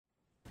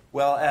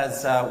Well,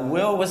 as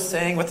Will was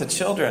saying with the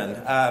children,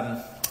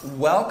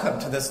 welcome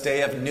to this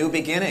day of new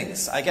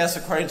beginnings. I guess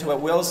according to what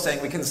Will's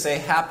saying, we can say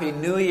Happy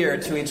New Year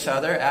to each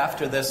other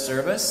after this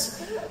service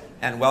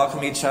and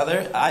welcome each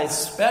other. I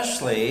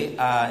especially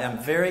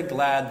am very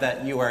glad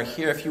that you are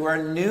here if you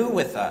are new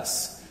with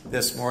us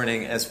this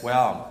morning as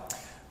well.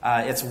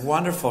 It's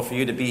wonderful for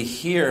you to be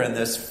here in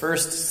this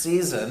first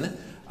season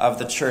of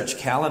the church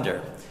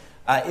calendar.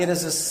 It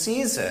is a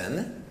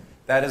season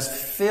that is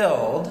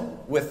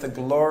filled with the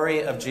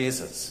glory of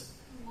Jesus.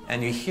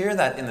 And you hear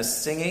that in the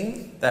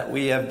singing that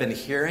we have been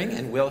hearing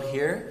and will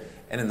hear,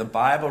 and in the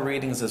Bible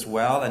readings as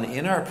well, and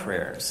in our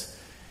prayers.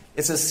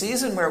 It's a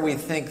season where we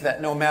think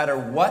that no matter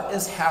what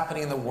is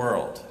happening in the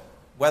world,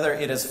 whether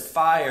it is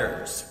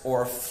fires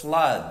or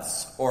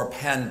floods or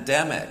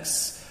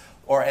pandemics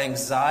or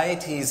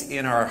anxieties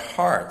in our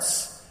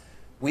hearts,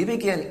 we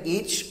begin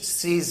each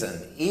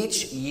season,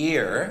 each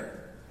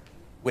year,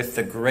 with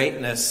the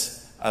greatness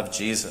of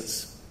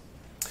Jesus.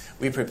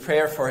 We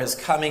prepare for his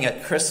coming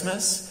at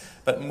Christmas,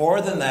 but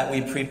more than that, we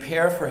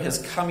prepare for his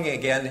coming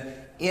again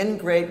in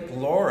great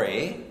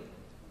glory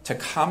to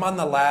come on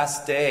the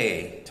last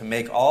day to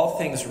make all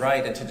things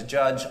right and to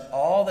judge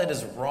all that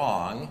is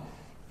wrong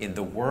in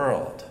the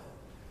world.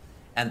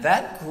 And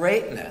that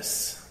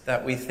greatness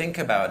that we think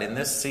about in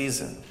this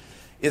season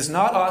is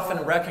not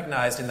often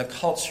recognized in the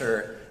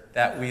culture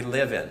that we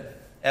live in.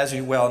 As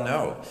you well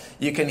know,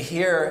 you can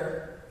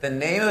hear the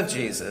name of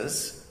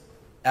Jesus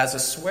as a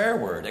swear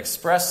word,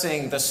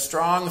 expressing the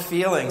strong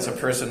feelings a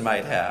person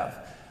might have.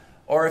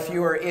 Or if you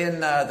were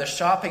in the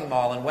shopping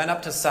mall and went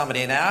up to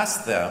somebody and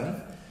asked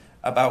them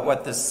about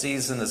what this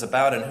season is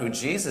about and who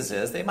Jesus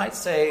is, they might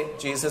say,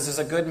 Jesus is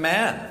a good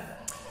man,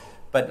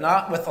 but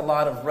not with a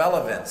lot of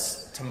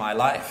relevance to my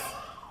life.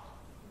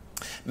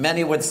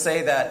 Many would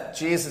say that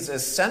Jesus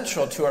is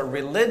central to a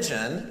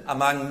religion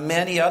among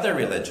many other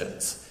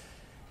religions.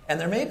 And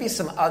there may be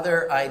some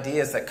other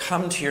ideas that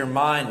come to your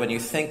mind when you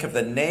think of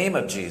the name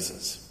of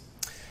Jesus.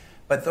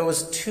 But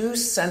those two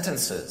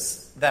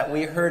sentences that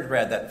we heard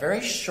read, that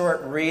very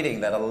short reading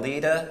that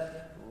Alita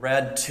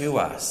read to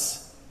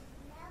us,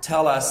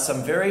 tell us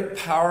some very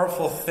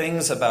powerful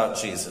things about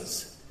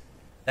Jesus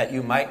that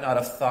you might not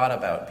have thought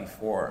about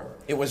before.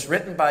 It was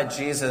written by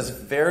Jesus'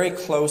 very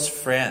close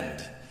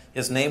friend.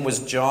 His name was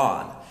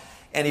John.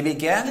 And he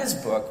began his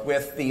book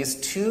with these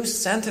two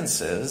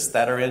sentences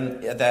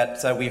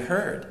that we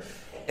heard.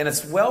 And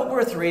it's well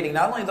worth reading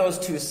not only those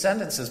two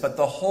sentences, but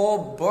the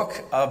whole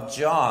book of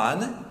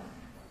John,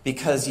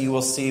 because you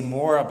will see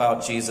more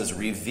about Jesus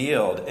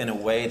revealed in a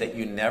way that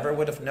you never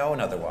would have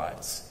known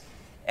otherwise.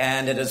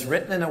 And it is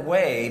written in a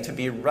way to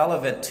be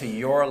relevant to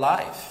your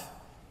life.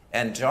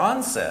 And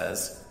John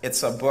says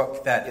it's a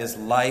book that is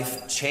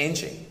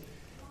life-changing.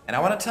 And I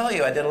want to tell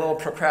you, I did a little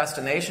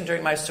procrastination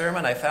during my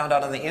sermon. I found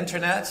out on the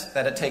internet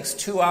that it takes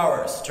 2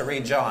 hours to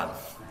read John.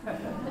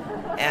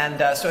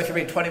 And so if you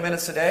read 20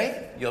 minutes a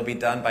day, you'll be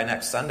done by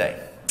next Sunday.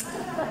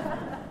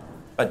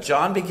 But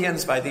John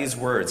begins by these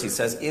words. He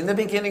says, "In the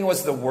beginning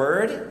was the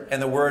Word,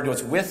 and the Word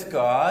was with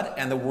God,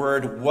 and the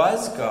Word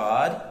was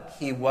God.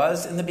 He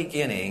was in the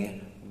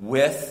beginning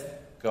with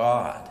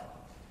God."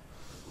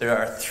 There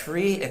are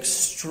three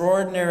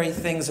extraordinary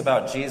things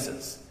about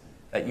Jesus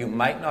that you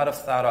might not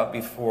have thought of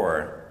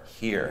before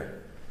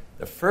here.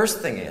 The first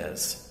thing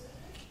is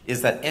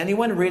that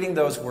anyone reading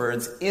those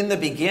words, in the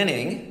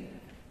beginning,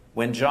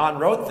 when John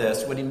wrote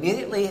this, would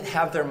immediately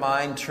have their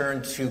mind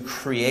turned to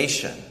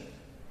creation.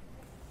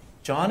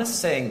 John is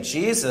saying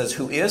Jesus,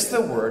 who is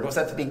the Word, was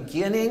at the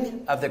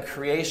beginning of the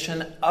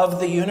creation of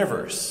the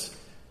universe.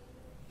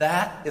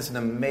 That is an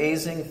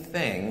amazing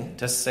thing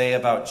to say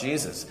about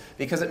Jesus,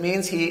 because it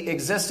means he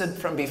existed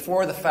from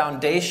before the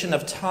foundation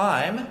of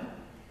time,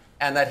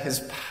 and that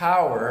his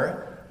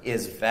power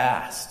is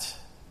vast.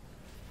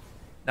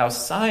 Now,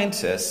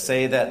 scientists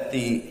say that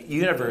the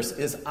universe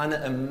is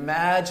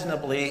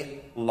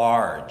unimaginably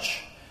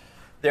large.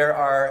 There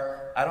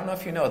are, I don't know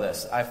if you know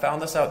this, I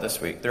found this out this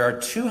week, there are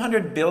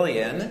 200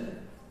 billion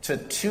to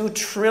 2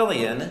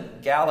 trillion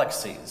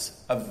galaxies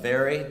of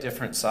very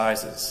different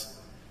sizes.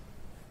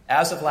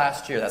 As of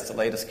last year, that's the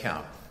latest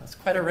count. That's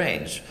quite a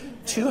range.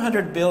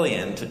 200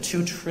 billion to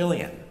 2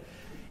 trillion.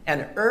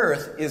 And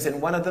Earth is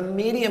in one of the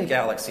medium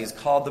galaxies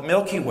called the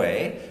Milky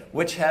Way,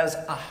 which has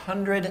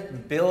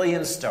 100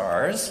 billion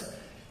stars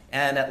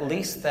and at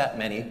least that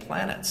many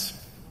planets.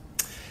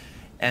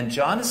 And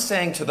John is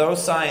saying to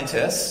those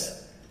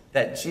scientists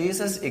that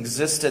Jesus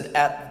existed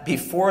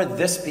before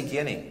this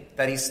beginning,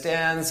 that he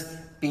stands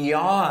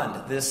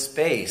beyond this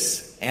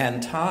space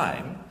and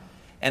time.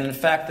 And in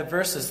fact, the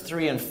verses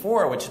 3 and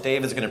 4, which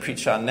Dave is going to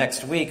preach on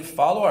next week,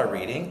 follow our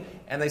reading.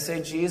 And they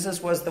say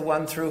Jesus was the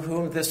one through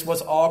whom this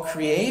was all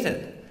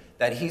created,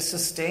 that he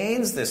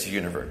sustains this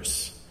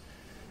universe.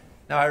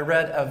 Now, I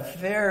read a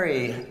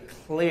very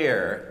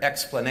clear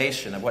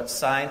explanation of what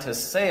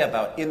scientists say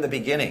about in the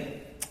beginning.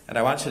 And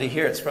I want you to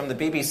hear it. It's from the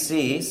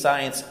BBC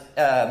science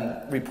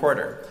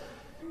reporter.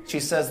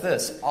 She says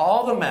this: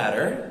 all the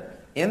matter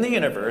in the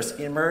universe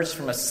emerged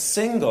from a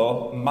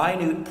single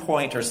minute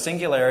point or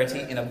singularity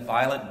in a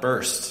violent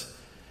burst.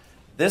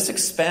 This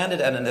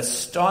expanded at an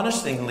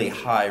astonishingly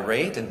high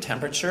rate in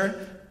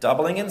temperature,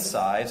 doubling in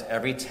size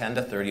every 10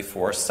 to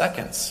 34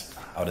 seconds.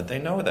 How did they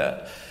know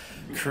that?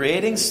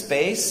 Creating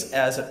space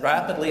as it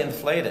rapidly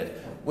inflated.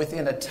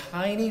 Within a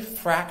tiny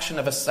fraction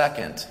of a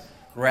second,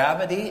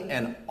 gravity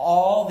and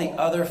all the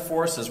other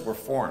forces were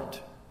formed.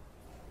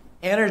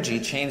 Energy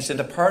changed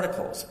into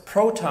particles.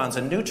 Protons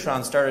and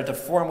neutrons started to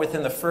form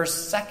within the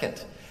first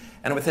second.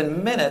 And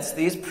within minutes,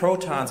 these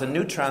protons and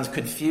neutrons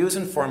could fuse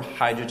and form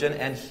hydrogen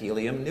and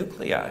helium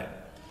nuclei.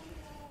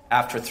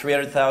 After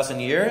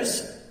 300,000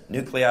 years,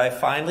 nuclei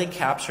finally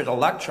captured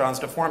electrons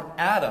to form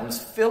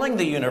atoms, filling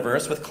the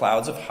universe with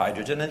clouds of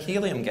hydrogen and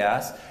helium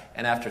gas.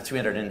 And after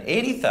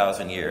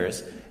 380,000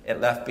 years,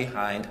 it left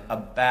behind a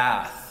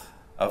bath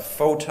of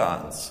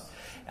photons.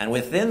 And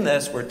within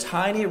this were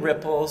tiny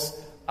ripples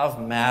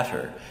of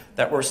matter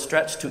that were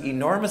stretched to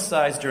enormous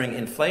size during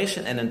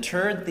inflation, and in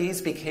turn,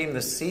 these became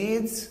the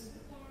seeds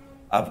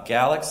of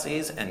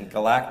galaxies and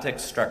galactic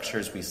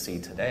structures we see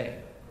today.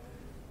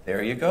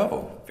 There you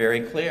go.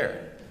 Very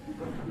clear.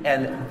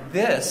 And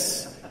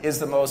this is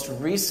the most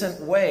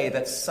recent way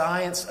that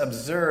science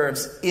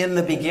observes in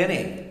the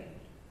beginning.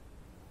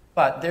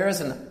 But there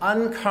is an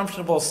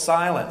uncomfortable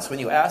silence when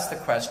you ask the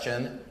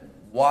question,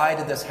 why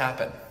did this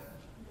happen?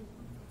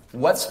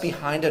 What's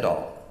behind it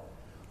all?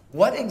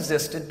 What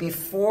existed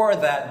before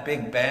that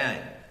Big Bang,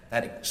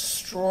 that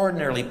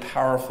extraordinarily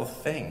powerful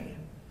thing?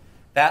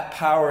 That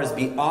power is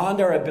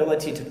beyond our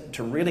ability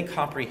to really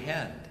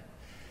comprehend.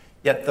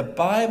 Yet the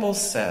Bible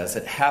says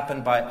it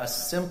happened by a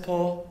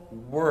simple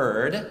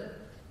word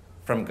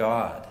from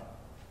God.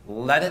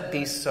 Let it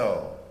be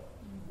so.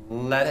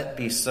 Let it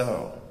be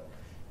so.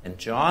 And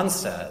John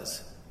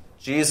says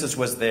Jesus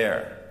was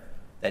there,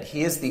 that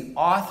he is the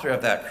author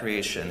of that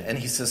creation, and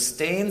he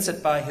sustains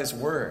it by his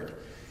word.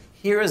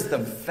 Here is the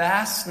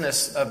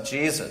vastness of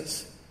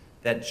Jesus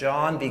that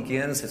John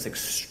begins his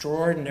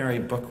extraordinary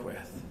book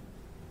with.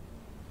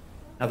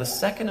 Now, the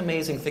second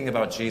amazing thing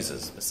about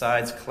Jesus,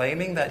 besides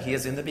claiming that he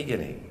is in the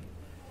beginning,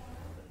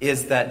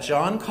 is that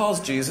John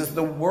calls Jesus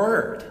the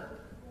Word.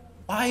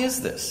 Why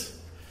is this?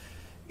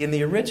 In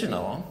the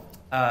original,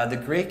 the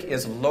Greek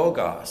is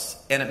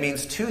logos, and it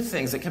means two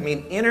things. It can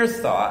mean inner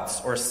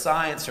thoughts or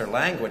science or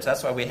language.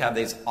 That's why we have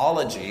these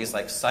ologies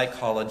like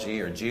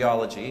psychology or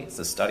geology. It's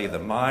the study of the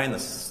mind, the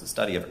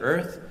study of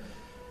earth.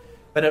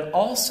 But it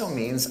also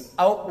means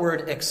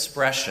outward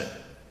expression.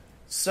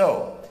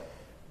 So,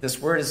 this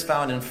word is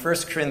found in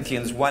 1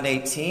 Corinthians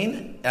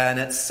 1:18, and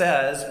it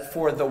says,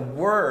 "For the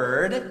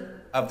word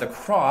of the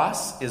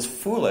cross is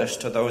foolish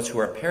to those who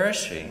are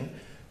perishing,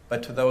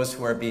 but to those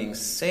who are being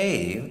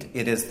saved,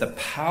 it is the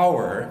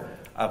power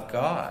of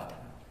God."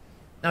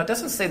 Now, it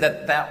doesn't say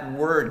that that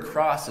word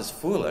cross is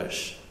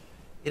foolish.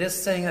 It is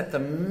saying that the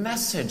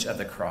message of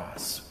the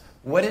cross,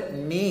 what it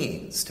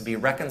means to be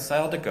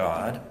reconciled to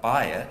God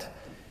by it,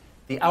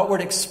 the outward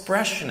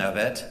expression of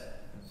it,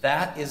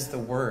 that is the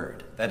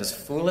word. That is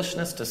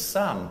foolishness to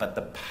some, but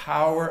the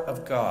power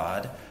of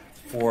God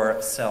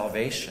for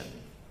salvation.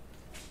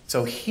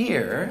 So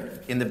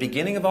here, in the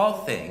beginning of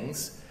all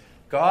things,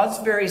 God's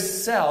very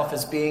self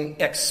is being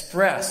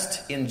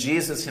expressed in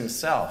Jesus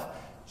himself.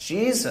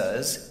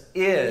 Jesus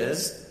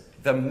is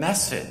the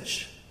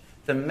message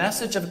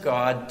of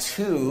God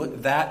to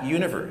that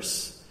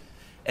universe.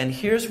 And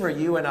here's where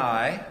you and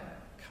I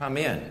come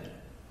in.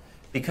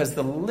 Because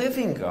the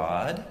living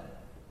God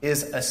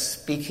is a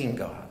speaking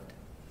God.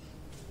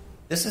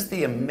 This is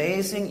the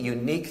amazing,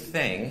 unique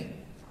thing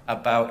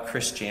about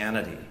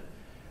Christianity.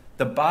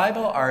 The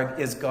Bible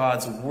is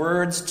God's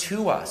words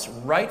to us,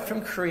 right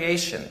from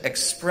creation,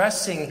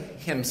 expressing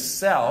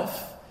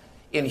himself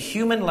in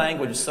human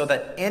language so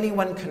that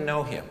anyone can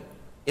know him.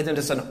 It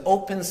is an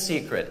open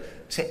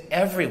secret to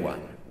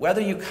everyone,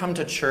 whether you come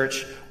to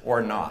church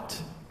or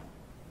not.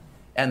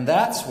 And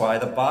that's why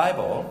the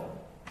Bible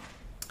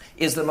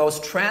is the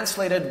most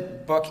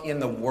translated book in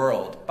the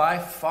world, by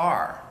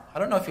far. I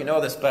don't know if you know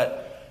this,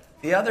 but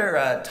the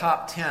other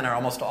top 10 are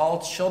almost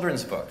all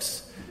children's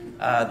books.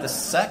 The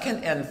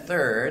second and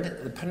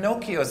third,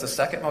 Pinocchio is the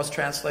second most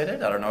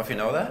translated. I don't know if you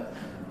know that.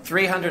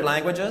 300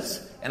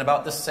 languages, and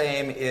about the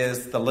same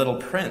is The Little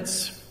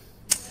Prince.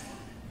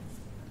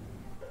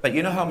 But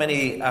you know how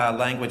many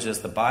languages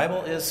the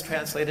Bible is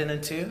translated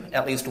into?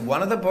 At least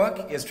one of the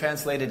book is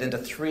translated into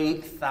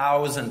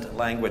 3,000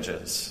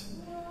 languages.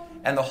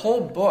 And the whole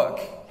book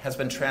has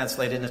been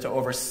translated into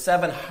over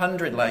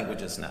 700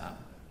 languages now,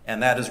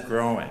 and that is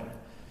growing.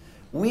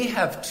 We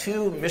have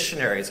 2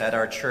 missionaries at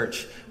our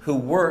church who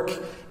work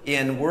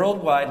in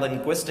worldwide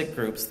linguistic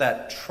groups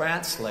that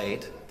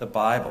translate the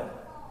Bible.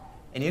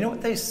 And you know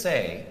what they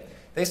say?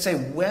 They say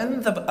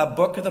when a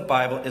book of the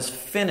Bible is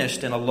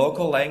finished in a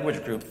local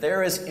language group,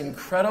 there is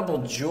incredible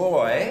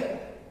joy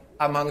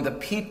among the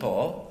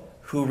people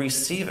who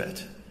receive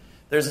it.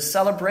 There's a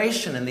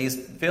celebration in these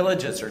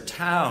villages or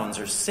towns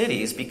or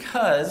cities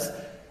because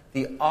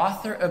the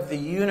author of the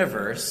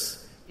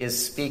universe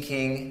is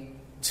speaking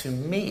to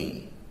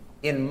me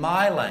in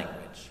my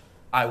language.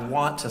 I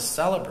want to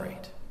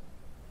celebrate.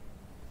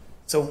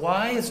 So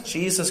why is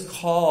Jesus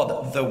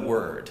called the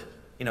Word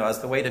as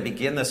the way to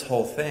begin this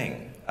whole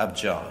thing of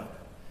John?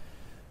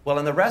 Well,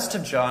 in the rest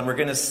of John, we're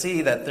going to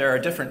see that there are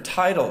different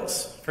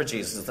titles for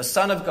Jesus. The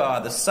Son of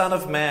God, the Son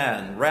of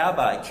Man,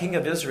 Rabbi, King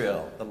of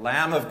Israel, the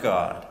Lamb of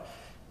God,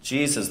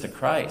 Jesus the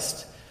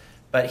Christ.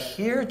 But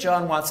here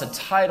John wants a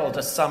title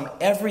to sum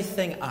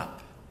everything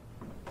up.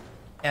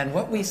 And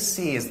what we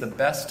see is the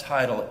best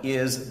title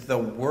is the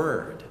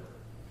Word.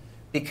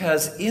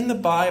 Because in the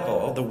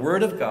Bible, the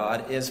Word of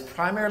God is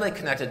primarily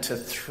connected to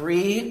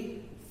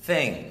three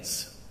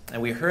things.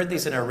 And we heard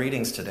these in our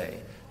readings today.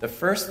 The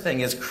first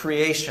thing is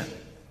creation.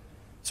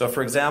 So,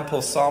 for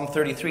example, Psalm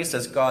 33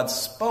 says, God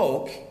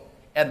spoke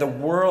and the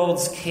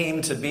worlds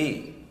came to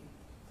be.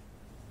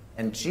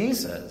 And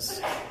Jesus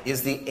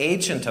is the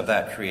agent of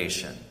that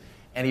creation.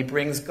 And he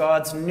brings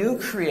God's new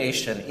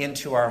creation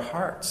into our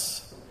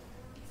hearts.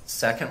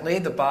 Secondly,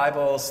 the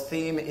Bible's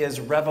theme is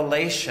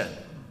revelation.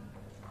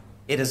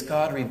 It is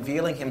God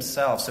revealing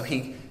himself. So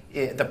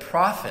the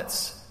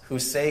prophets who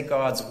say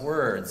God's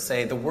word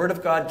say, the word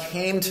of God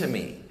came to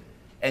me.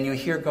 And you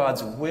hear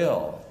God's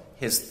will,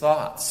 his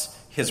thoughts,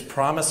 his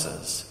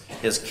promises,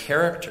 his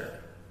character.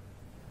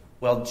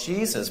 Well,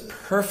 Jesus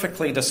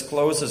perfectly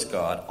discloses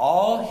God.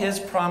 All his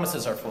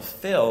promises are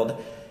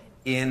fulfilled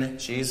in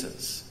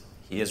Jesus.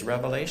 He is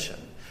revelation.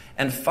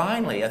 And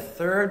finally, a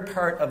third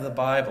part of the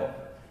Bible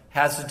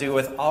has to do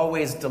with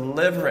always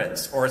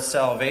deliverance or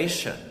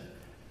salvation.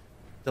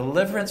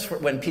 Deliverance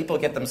when people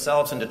get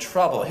themselves into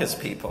trouble, his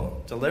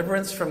people.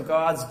 Deliverance from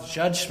God's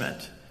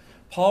judgment.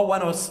 Psalm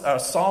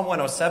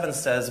 107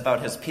 says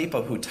about his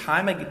people who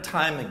time and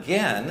time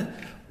again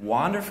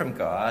wander from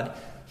God,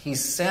 he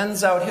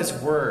sends out his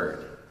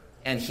word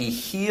and he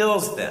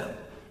heals them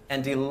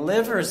and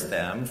delivers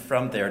them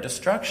from their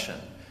destruction.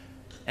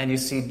 And you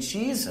see,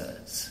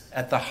 Jesus,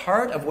 at the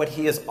heart of what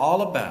he is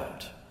all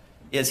about,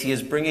 is he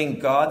is bringing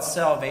God's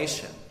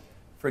salvation,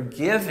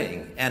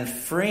 forgiving and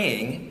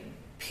freeing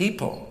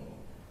people,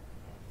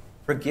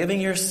 forgiving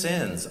your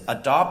sins,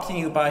 adopting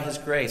you by his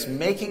grace,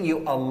 making you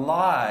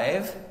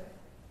alive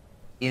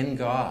in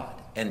God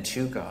and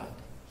to God,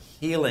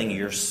 healing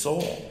your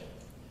soul.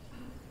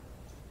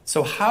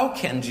 So how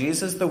can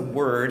Jesus, the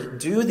Word,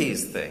 do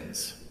these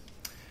things?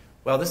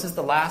 Well, this is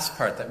the last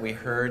part that we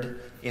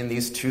heard in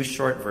these two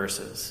short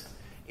verses.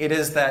 It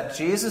is that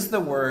Jesus, the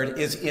Word,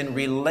 is in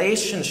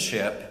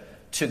relationship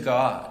to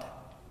God.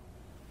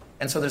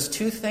 And so there's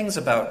two things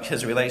about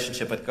his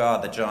relationship with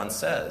God that John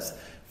says.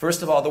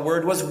 First of all, the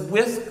Word was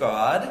with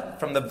God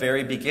from the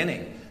very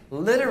beginning.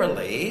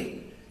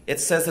 Literally, it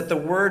says that the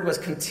Word was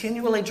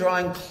continually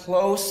drawing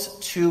close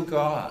to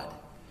God.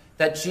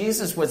 That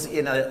Jesus was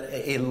in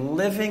a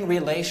living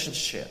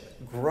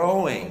relationship,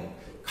 growing,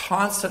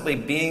 constantly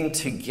being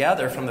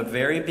together from the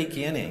very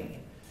beginning.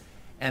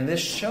 And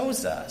this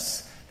shows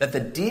us that the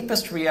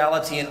deepest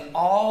reality in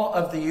all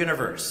of the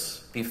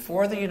universe,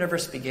 before the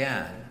universe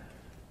began,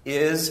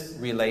 is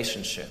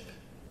relationship.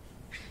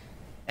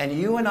 And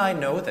you and I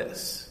know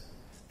this.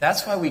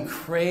 That's why we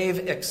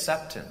crave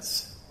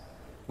acceptance.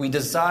 We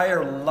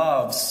desire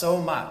love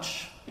so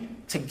much.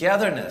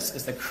 Togetherness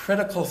is the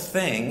critical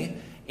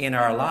thing in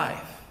our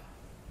life.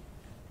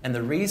 And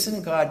the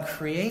reason God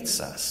creates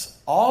us,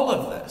 all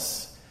of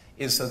this,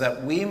 is so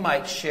that we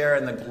might share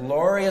in the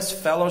glorious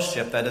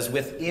fellowship that is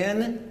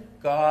within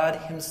God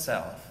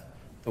himself.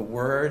 The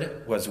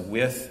Word was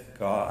with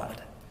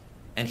God.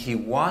 And he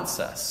wants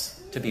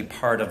us to be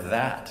part of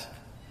that.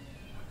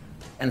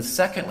 And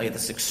secondly,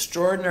 this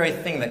extraordinary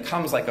thing that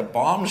comes like a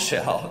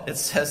bombshell, it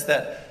says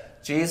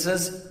that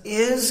Jesus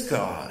is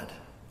God.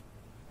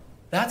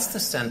 That's the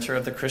center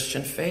of the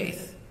Christian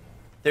faith.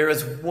 There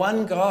is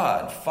one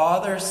God,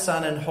 Father,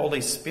 Son, and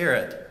Holy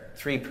Spirit,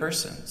 three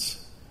persons.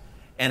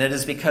 And it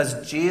is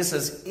because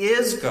Jesus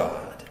is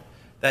God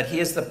that he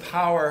has the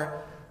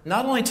power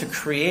not only to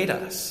create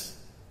us,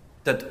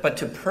 but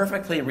to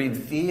perfectly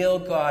reveal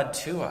God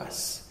to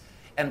us.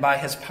 And by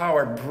his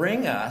power,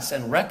 bring us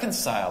and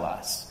reconcile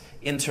us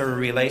into a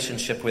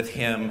relationship with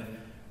him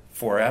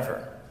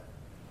forever.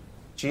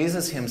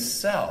 Jesus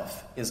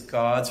himself is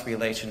God's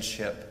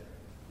relationship,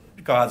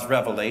 God's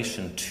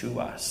revelation to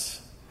us.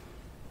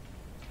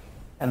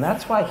 And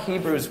that's why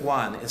Hebrews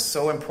 1 is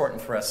so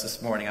important for us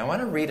this morning. I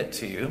want to read it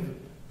to you.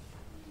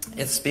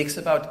 It speaks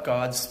about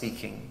God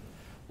speaking.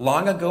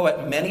 Long ago,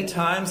 at many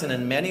times and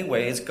in many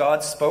ways,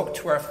 God spoke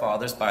to our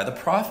fathers by the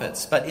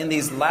prophets. But in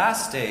these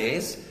last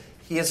days,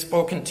 he has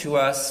spoken to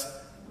us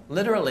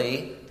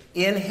literally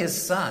in his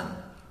Son,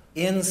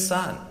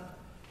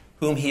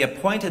 whom he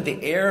appointed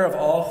the heir of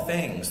all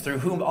things, through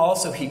whom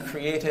also he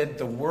created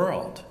the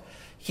world.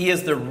 He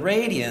is the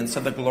radiance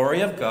of the glory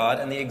of God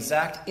and the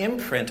exact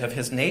imprint of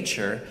his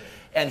nature,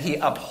 and he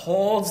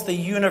upholds the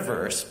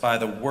universe by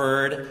the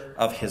word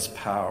of his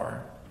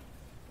power.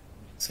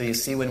 So you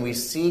see, when we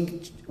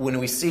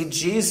see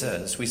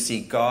Jesus, we see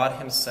God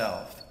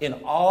himself in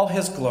all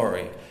his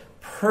glory,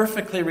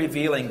 perfectly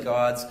revealing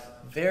God's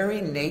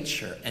very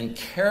nature and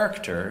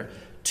character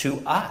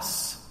to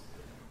us.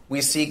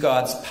 We see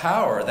God's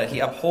power, that he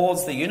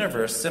upholds the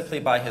universe simply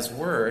by his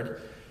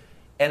word.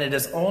 And it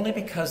is only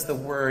because the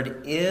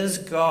Word is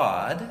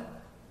God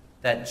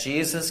that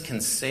Jesus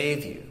can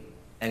save you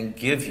and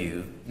give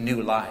you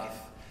new life.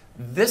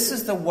 This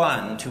is the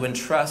one to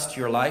entrust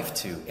your life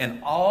to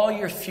in all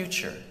your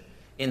future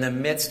in the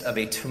midst of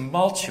a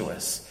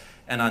tumultuous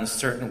and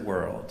uncertain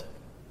world.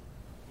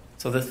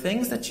 So the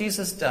things that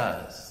Jesus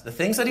does, the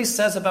things that he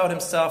says about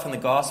himself in the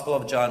Gospel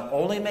of John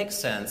only make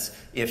sense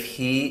if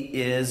he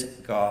is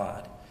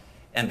God.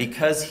 And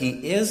because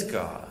he is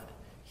God,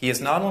 he is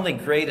not only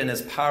great in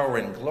his power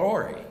and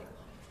glory,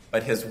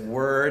 but his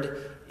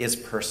word is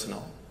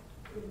personal.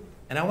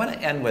 And I want to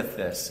end with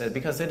this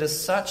because it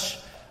is such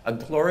a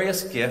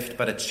glorious gift,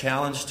 but a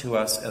challenge to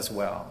us as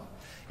well.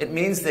 It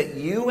means that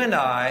you and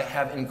I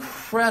have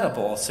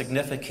incredible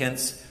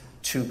significance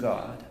to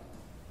God.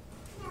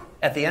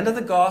 At the end of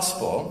the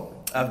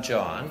Gospel of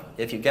John,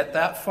 if you get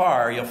that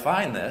far, you'll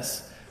find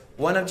this.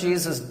 One of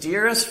Jesus'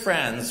 dearest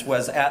friends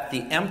was at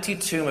the empty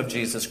tomb of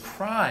Jesus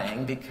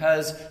crying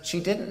because she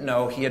didn't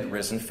know he had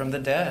risen from the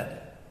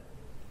dead.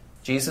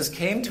 Jesus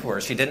came to her.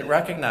 She didn't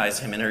recognize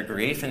him in her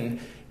grief, and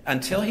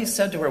until he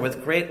said to her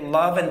with great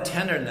love and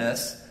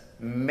tenderness,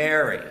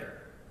 "Mary."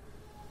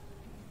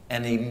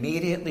 And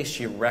immediately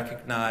she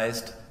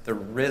recognized the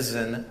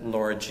risen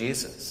Lord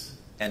Jesus,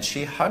 and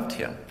she hugged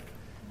him.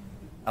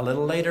 A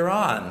little later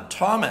on,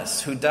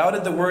 Thomas, who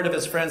doubted the word of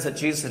his friends that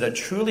Jesus had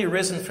truly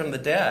risen from the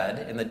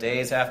dead in the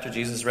days after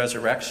Jesus'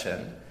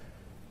 resurrection,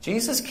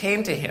 Jesus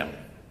came to him,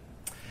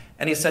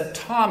 and he said,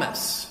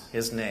 "Thomas,"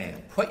 his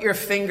name, "put your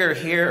finger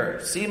here,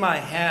 see my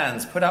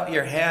hands, put out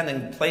your hand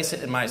and place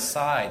it in my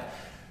side.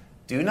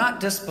 Do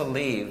not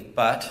disbelieve,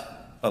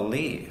 but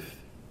believe."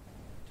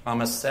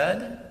 Thomas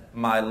said,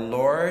 "My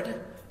Lord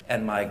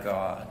and my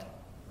God."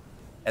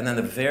 And then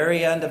the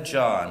very end of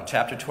John,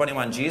 chapter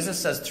 21, Jesus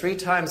says 3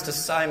 times to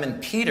Simon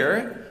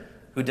Peter,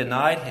 who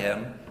denied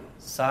him,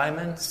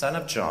 "Simon, son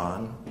of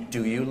John,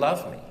 do you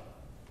love me?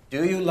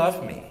 Do you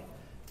love me?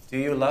 Do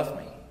you love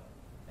me?"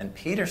 And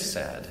Peter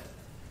said,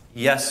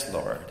 "Yes,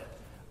 Lord,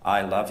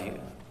 I love you."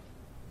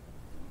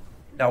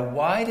 Now,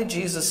 why did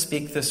Jesus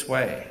speak this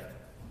way?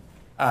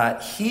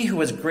 He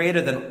who is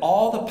greater than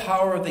all the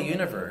power of the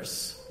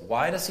universe,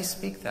 why does he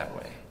speak that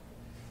way?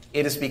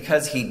 It is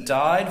because he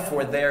died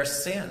for their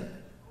sin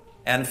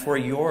and for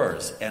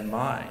yours and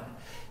mine.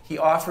 He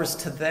offers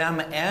to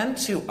them and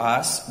to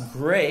us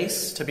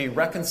grace to be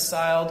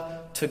reconciled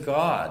to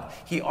God.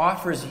 He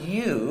offers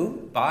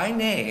you, by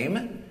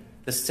name,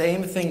 the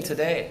same thing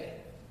today.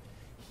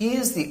 He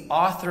is the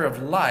author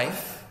of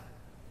life,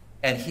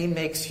 and he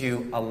makes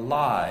you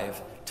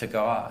alive to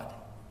God.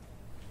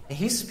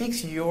 He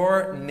speaks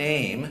your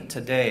name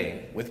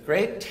today with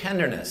great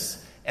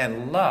tenderness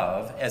and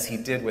love as he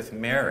did with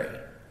Mary.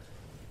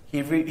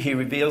 He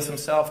reveals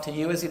himself to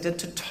you as he did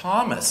to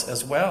Thomas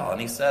as well.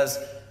 And he says,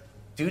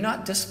 "Do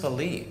not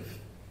disbelieve,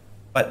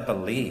 but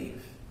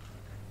believe."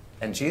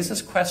 And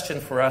Jesus'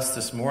 question for us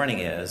this morning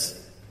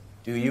is,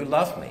 do you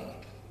love me?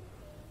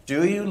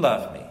 Do you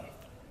love me?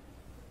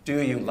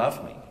 Do you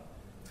love me?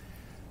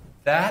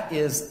 That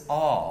is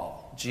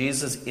all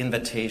Jesus'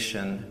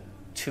 invitation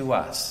to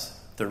us.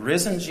 The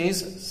risen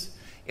Jesus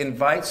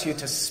invites you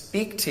to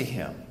speak to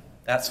him.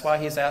 That's why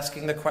he's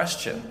asking the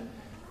question,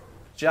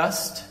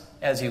 just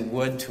as you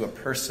would to a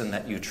person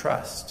that you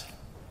trust.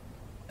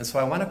 And so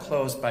I want to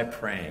close by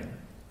praying.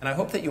 And I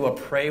hope that you will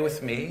pray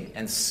with me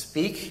and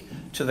speak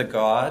to the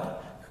God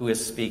who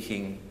is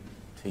speaking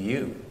to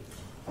you.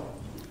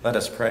 Let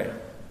us pray.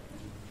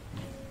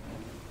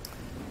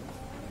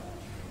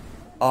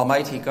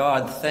 Almighty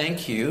God,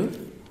 thank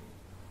you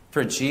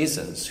for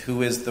Jesus,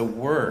 who is the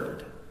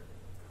Word,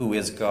 who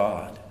is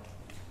God.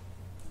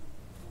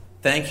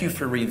 Thank you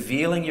for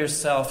revealing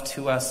yourself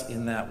to us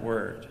in that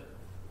Word.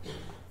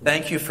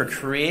 Thank you for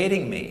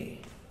creating me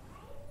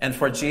and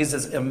for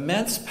Jesus'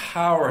 immense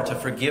power to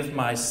forgive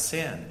my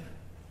sin.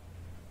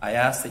 I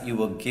ask that you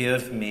will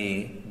give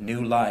me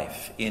new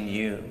life in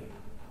you.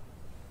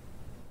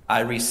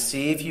 I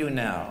receive you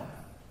now.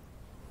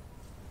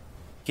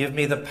 Give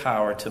me the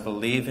power to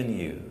believe in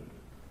you.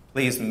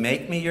 Please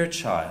make me your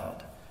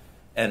child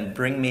and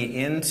bring me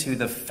into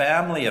the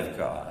family of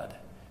God,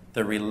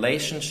 the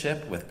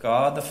relationship with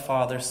God the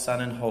Father,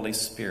 Son, and Holy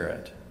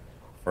Spirit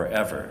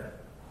forever.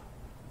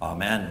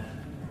 Amen.